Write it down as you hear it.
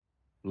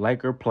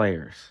Laker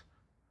players,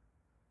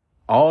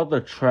 all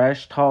the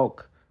trash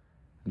talk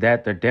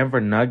that the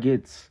Denver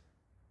Nuggets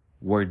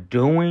were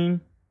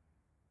doing,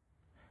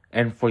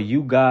 and for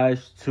you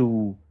guys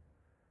to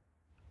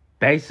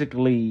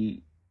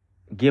basically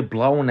get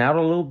blown out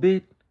a little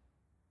bit,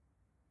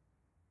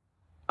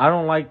 I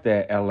don't like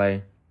that, LA.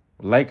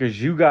 Lakers,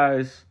 you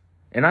guys,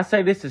 and I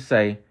say this to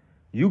say,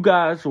 you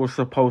guys were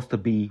supposed to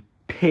be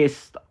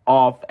pissed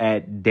off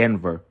at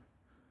Denver.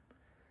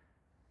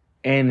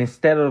 And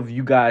instead of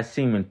you guys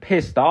seeming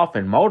pissed off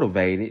and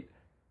motivated,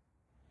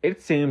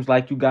 it seems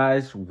like you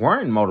guys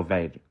weren't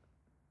motivated.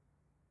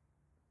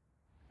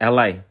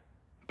 LA,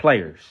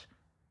 players,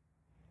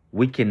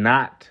 we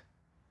cannot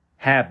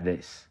have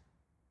this.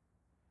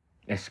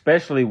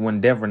 Especially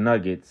when Denver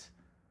Nuggets,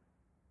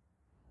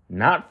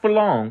 not for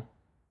long,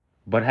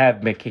 but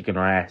have been kicking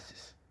our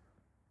asses.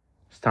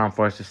 It's time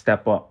for us to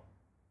step up.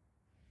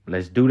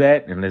 Let's do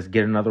that and let's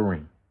get another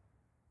ring.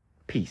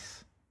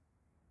 Peace.